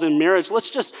walls in marriage. Let's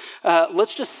just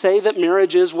say that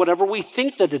marriage is whatever we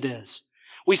think that it is.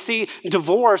 We see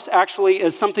divorce actually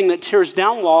as something that tears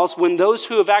down walls when those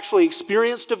who have actually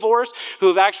experienced divorce, who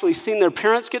have actually seen their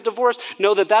parents get divorced,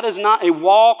 know that that is not a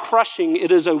wall crushing,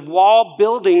 it is a wall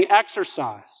building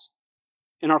exercise.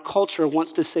 And our culture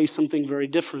wants to say something very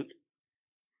different.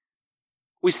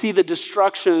 We see the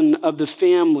destruction of the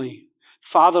family,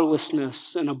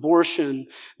 fatherlessness, and abortion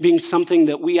being something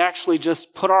that we actually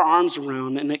just put our arms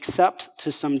around and accept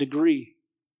to some degree.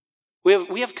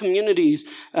 We have communities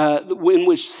in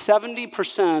which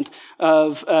 70%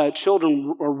 of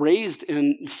children are raised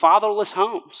in fatherless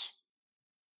homes.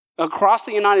 Across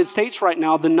the United States right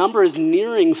now, the number is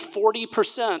nearing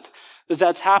 40%.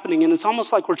 That's happening, and it's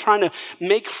almost like we're trying to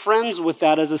make friends with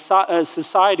that as a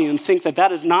society and think that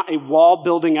that is not a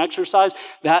wall-building exercise.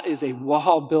 That is a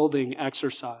wall-building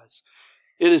exercise.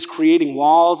 It is creating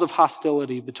walls of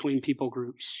hostility between people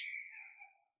groups.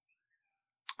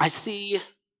 I see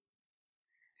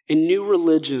a new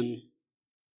religion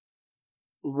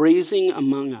raising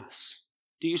among us.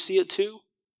 Do you see it too?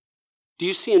 Do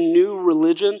you see a new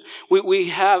religion? We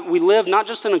live not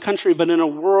just in a country, but in a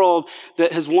world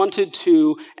that has wanted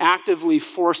to actively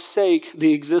forsake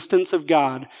the existence of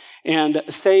God and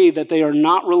say that they are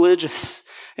not religious.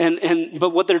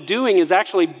 But what they're doing is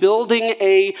actually building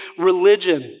a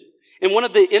religion. And one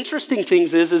of the interesting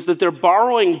things is that they're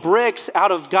borrowing bricks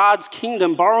out of God's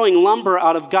kingdom, borrowing lumber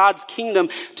out of God's kingdom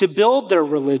to build their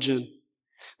religion.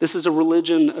 This is a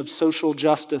religion of social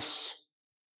justice.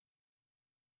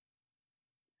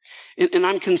 And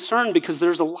I'm concerned because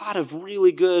there's a lot of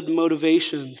really good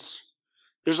motivations.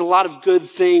 There's a lot of good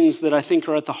things that I think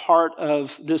are at the heart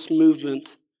of this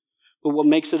movement. But what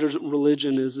makes it a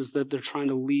religion is that they're trying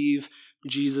to leave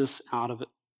Jesus out of it.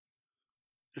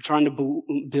 They're trying to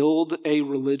build a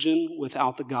religion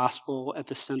without the gospel at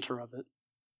the center of it.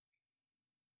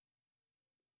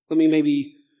 Let me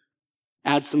maybe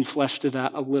add some flesh to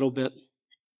that a little bit.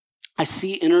 I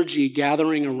see energy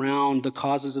gathering around the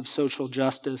causes of social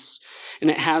justice,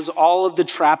 and it has all of the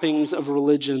trappings of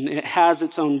religion. It has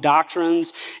its own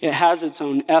doctrines, it has its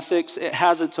own ethics, it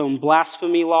has its own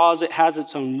blasphemy laws, it has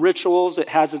its own rituals, it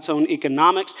has its own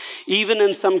economics. Even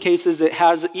in some cases, it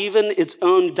has even its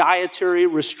own dietary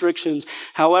restrictions.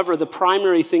 However, the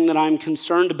primary thing that I'm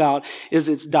concerned about is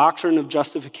its doctrine of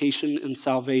justification and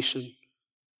salvation.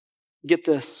 Get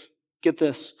this.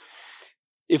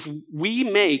 If we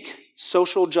make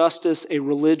social justice a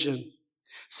religion,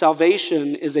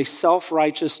 salvation is a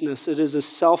self-righteousness. It is a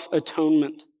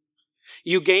self-atonement.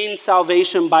 You gain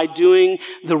salvation by doing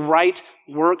the right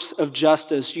works of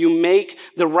justice. You make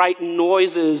the right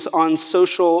noises on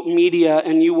social media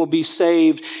and you will be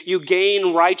saved. You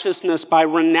gain righteousness by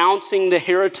renouncing the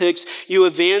heretics. You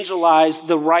evangelize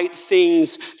the right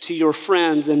things to your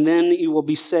friends and then you will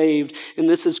be saved. And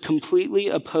this is completely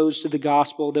opposed to the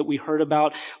gospel that we heard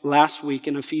about last week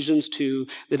in Ephesians 2,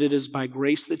 that it is by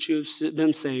grace that you have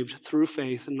been saved through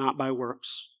faith and not by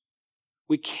works.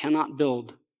 We cannot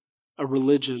build a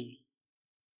religion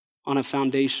on a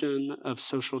foundation of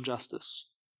social justice.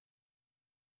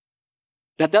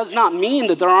 That does not mean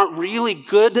that there aren't really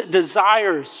good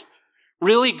desires,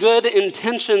 really good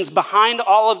intentions behind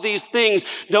all of these things.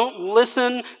 Don't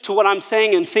listen to what I'm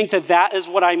saying and think that that is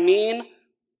what I mean.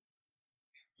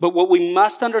 But what we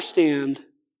must understand,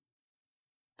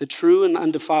 the true and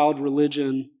undefiled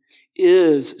religion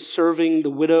is serving the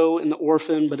widow and the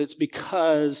orphan, but it's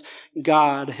because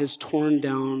God has torn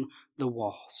down the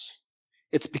walls.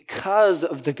 It's because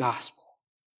of the gospel.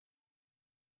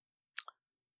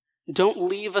 Don't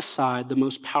leave aside the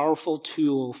most powerful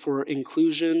tool for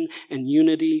inclusion and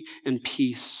unity and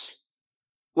peace.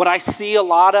 What I see a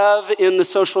lot of in the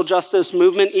social justice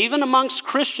movement, even amongst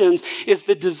Christians, is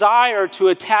the desire to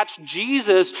attach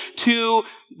Jesus to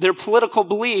their political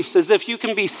beliefs as if you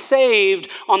can be saved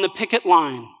on the picket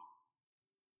line.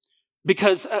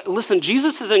 Because, listen,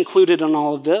 Jesus is included in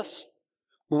all of this.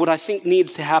 But what I think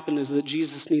needs to happen is that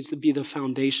Jesus needs to be the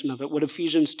foundation of it. What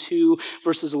Ephesians 2,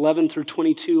 verses 11 through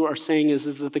 22 are saying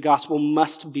is that the gospel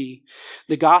must be.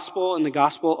 The gospel and the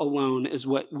gospel alone is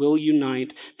what will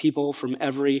unite people from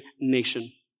every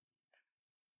nation.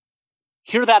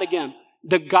 Hear that again.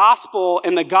 The gospel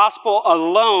and the gospel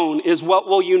alone is what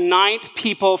will unite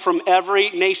people from every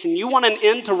nation. You want an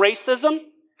end to racism?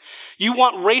 You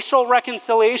want racial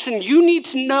reconciliation? You need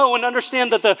to know and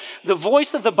understand that the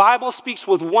voice of the Bible speaks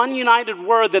with one united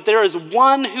word, that there is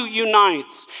one who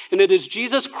unites, and it is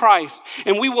Jesus Christ.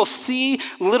 And we will see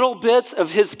little bits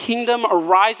of his kingdom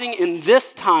arising in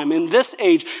this time, in this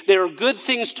age. There are good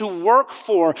things to work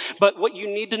for, but what you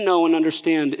need to know and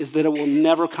understand is that it will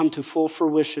never come to full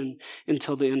fruition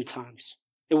until the end times.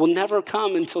 It will never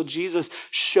come until Jesus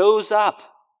shows up,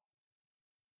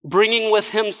 bringing with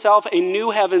himself a new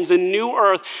heavens and new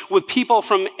earth with people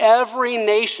from every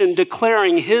nation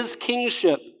declaring his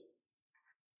kingship.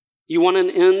 You want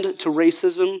an end to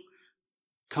racism?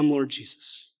 Come, Lord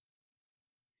Jesus.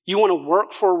 You want to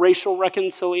work for racial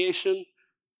reconciliation?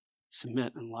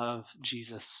 Submit and love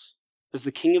Jesus as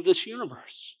the king of this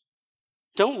universe.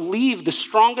 Don't leave the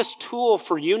strongest tool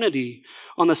for unity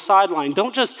on the sideline.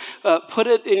 Don't just put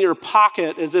it in your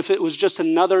pocket as if it was just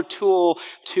another tool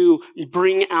to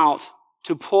bring out,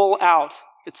 to pull out.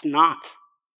 It's not.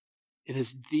 It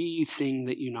is the thing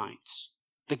that unites.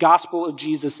 The gospel of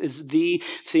Jesus is the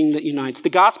thing that unites. The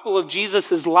gospel of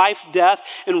Jesus' life, death,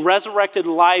 and resurrected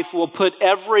life will put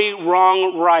every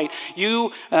wrong right.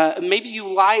 Maybe you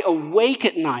lie awake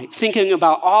at night thinking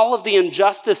about all of the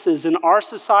injustices in our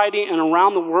society and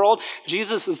around the world.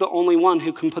 Jesus is the only one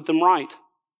who can put them right.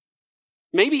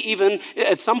 Maybe even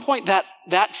at some point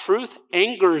that truth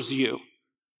angers you.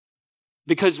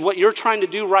 Because what you're trying to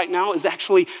do right now is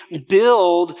actually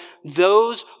build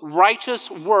those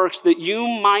righteous works that you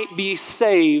might be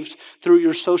saved through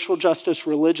your social justice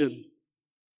religion.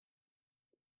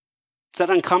 Is that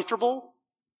uncomfortable?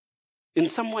 In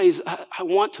some ways, I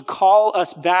want to call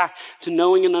us back to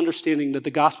knowing and understanding that the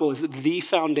gospel is the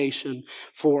foundation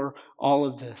for all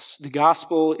of this. The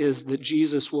gospel is that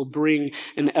Jesus will bring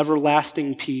an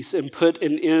everlasting peace and put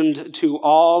an end to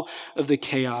all of the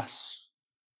chaos.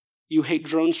 You hate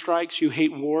drone strikes, you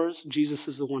hate wars. Jesus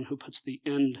is the one who puts the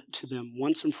end to them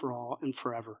once and for all and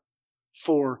forever.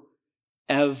 Forever.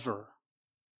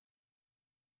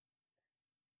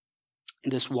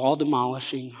 This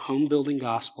wall-demolishing, home-building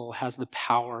gospel has the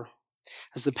power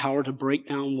to break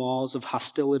down walls of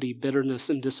hostility, bitterness,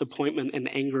 and disappointment and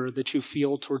anger that you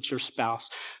feel towards your spouse,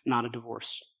 not a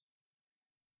divorce.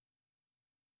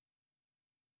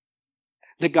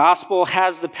 The gospel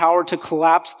has the power to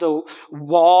collapse the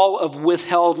wall of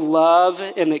withheld love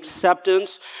and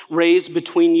acceptance raised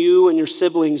between you and your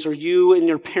siblings or you and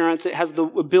your parents. It has the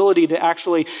ability to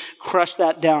actually crush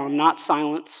that down, not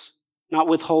silence, not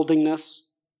withholdingness.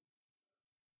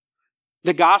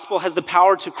 The gospel has the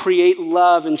power to create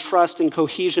love and trust and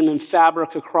cohesion and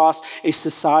fabric across a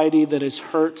society that is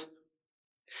hurt.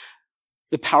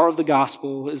 The power of the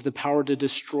gospel is the power to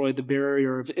destroy the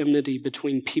barrier of enmity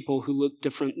between people who look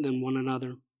different than one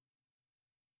another.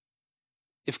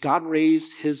 If God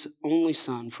raised his only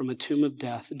son from a tomb of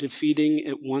death, defeating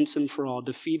it once and for all,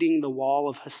 defeating the wall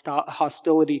of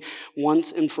hostility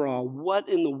once and for all, what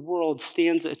in the world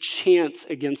stands a chance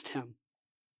against him?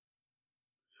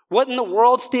 What in the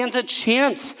world stands a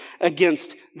chance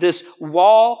against this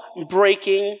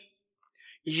wall-breaking,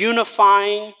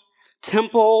 unifying,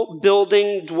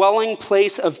 temple-building, dwelling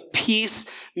place of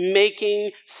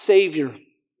peace-making Savior?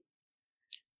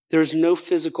 There is no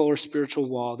physical or spiritual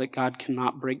wall that God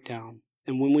cannot break down.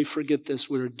 And when we forget this,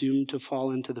 we are doomed to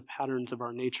fall into the patterns of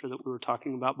our nature that we were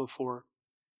talking about before.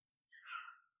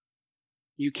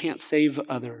 You can't save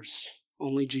others.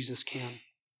 Only Jesus can.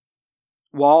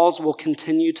 Walls will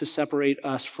continue to separate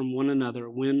us from one another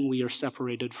when we are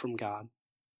separated from God.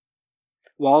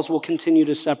 Walls will continue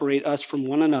to separate us from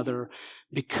one another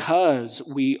because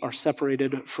we are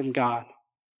separated from God.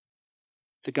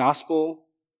 The gospel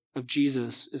of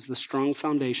Jesus is the strong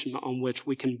foundation on which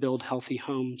we can build healthy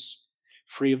homes,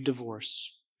 free of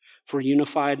divorce, for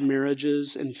unified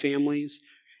marriages and families.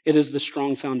 It is the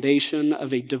strong foundation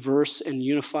of a diverse and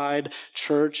unified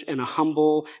church and a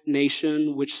humble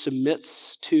nation which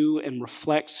submits to and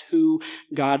reflects who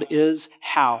God is.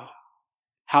 How?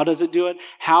 How does it do it?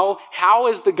 How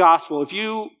is the gospel? If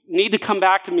you need to come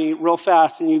back to me real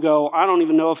fast and you go, I don't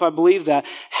even know if I believe that.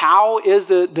 How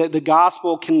is it that the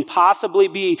gospel can possibly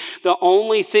be the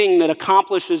only thing that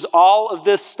accomplishes all of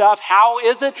this stuff? How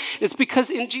is it? It's because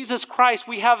in Jesus Christ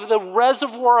we have the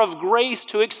reservoir of grace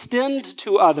to extend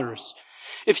to others.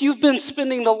 If you've been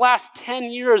spending the last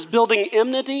 10 years building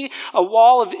enmity, a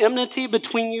wall of enmity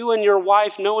between you and your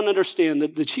wife, know and understand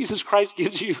that Jesus Christ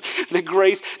gives you the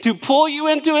grace to pull you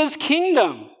into his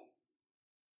kingdom.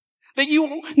 That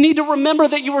you need to remember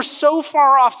that you were so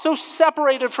far off, so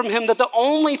separated from him, that the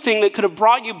only thing that could have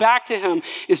brought you back to him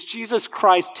is Jesus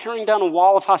Christ tearing down a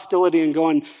wall of hostility and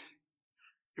going,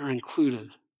 you're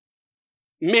included.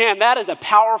 Man, that is a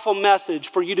powerful message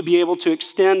for you to be able to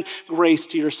extend grace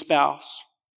to your spouse.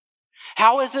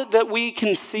 How is it that we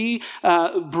can see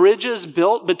bridges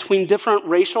built between different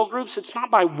racial groups? It's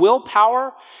not by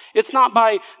willpower. It's not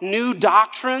by new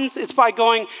doctrines. It's by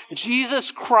going, Jesus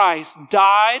Christ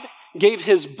died, gave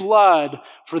his blood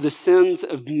for the sins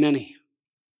of many.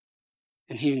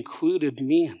 And he included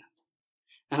me in it.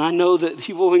 And I know that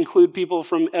he will include people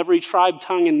from every tribe,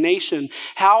 tongue, and nation.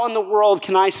 How in the world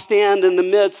can I stand in the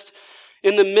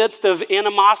midst of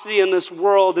animosity in this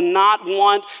world and not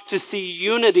want to see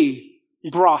unity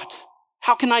brought?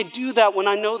 How can I do that when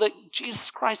I know that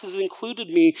Jesus Christ has included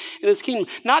me in his kingdom?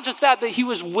 Not just that he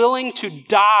was willing to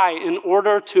die in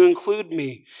order to include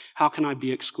me. How can I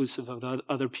be exclusive of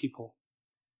other people?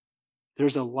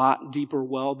 There's a lot deeper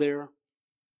well there.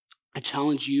 I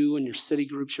challenge you and your city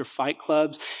groups, your fight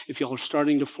clubs, if y'all are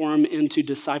starting to form into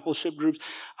discipleship groups,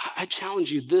 I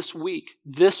challenge you this week,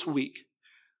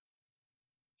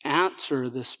 answer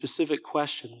the specific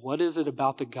question. What is it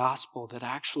about the gospel that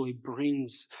actually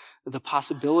brings the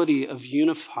possibility of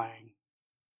unifying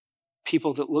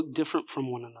people that look different from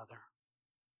one another?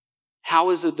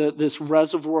 How is it that this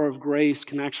reservoir of grace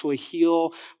can actually heal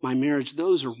my marriage?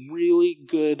 Those are really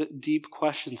good, deep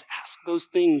questions. Ask those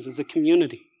things as a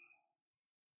community.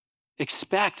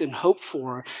 Expect and hope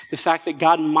for the fact that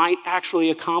God might actually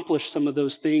accomplish some of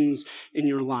those things in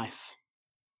your life.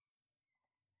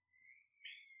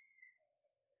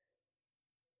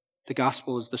 The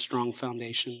gospel is the strong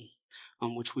foundation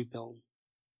on which we build.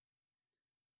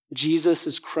 Jesus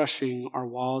is crushing our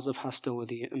walls of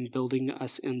hostility and building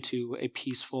us into a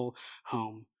peaceful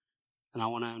home. And I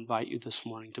want to invite you this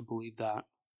morning to believe that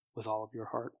with all of your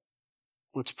heart.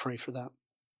 Let's pray for that.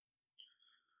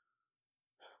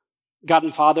 God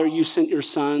and Father, you sent your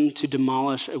Son to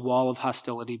demolish a wall of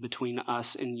hostility between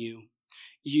us and you.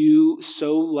 You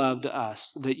so loved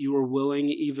us that you were willing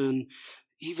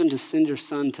even to send your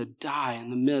Son to die in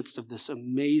the midst of this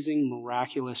amazing,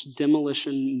 miraculous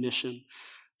demolition mission.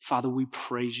 Father, we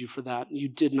praise you for that. You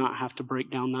did not have to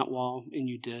break down that wall, and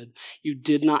you did. You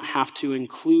did not have to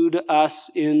include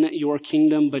us in your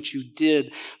kingdom, but you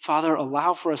did. Father,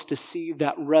 allow for us to see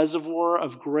that reservoir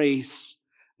of grace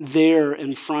there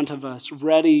in front of us,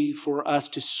 ready for us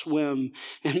to swim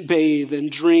and bathe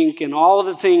and drink and all of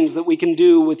the things that we can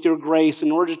do with your grace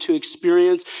in order to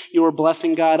experience your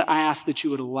blessing. God, I ask that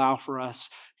you would allow for us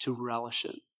to relish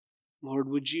it. Lord,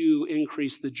 would you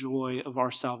increase the joy of our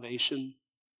salvation?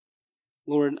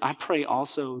 Lord, I pray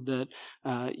also that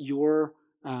your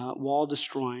wall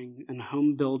destroying and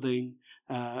home building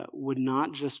would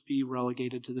not just be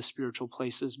relegated to the spiritual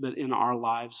places, but in our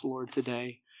lives, Lord,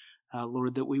 today.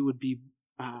 Lord, that we would be,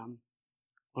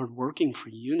 Lord, working for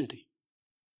unity.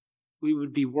 We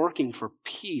would be working for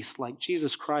peace like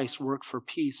Jesus Christ worked for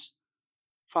peace.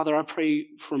 Father, I pray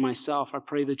for myself. I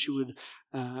pray that you would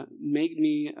make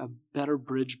me a better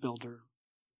bridge builder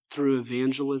through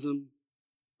evangelism.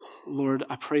 Lord,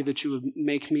 I pray that you would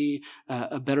make me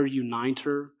a better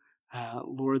uniter,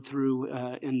 Lord, through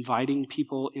inviting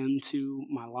people into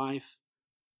my life.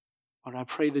 Lord, I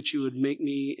pray that you would make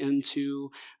me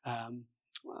into,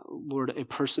 Lord, a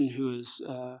person who is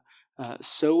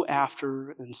so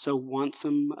after and so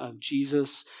wantsome of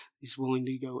Jesus. He's willing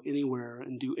to go anywhere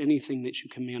and do anything that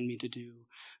you command me to do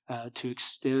to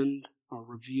extend or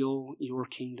reveal your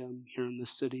kingdom here in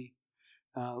this city.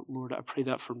 Lord, I pray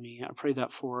that for me. I pray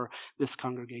that for this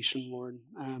congregation, Lord,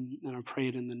 and I pray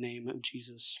it in the name of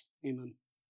Jesus. Amen.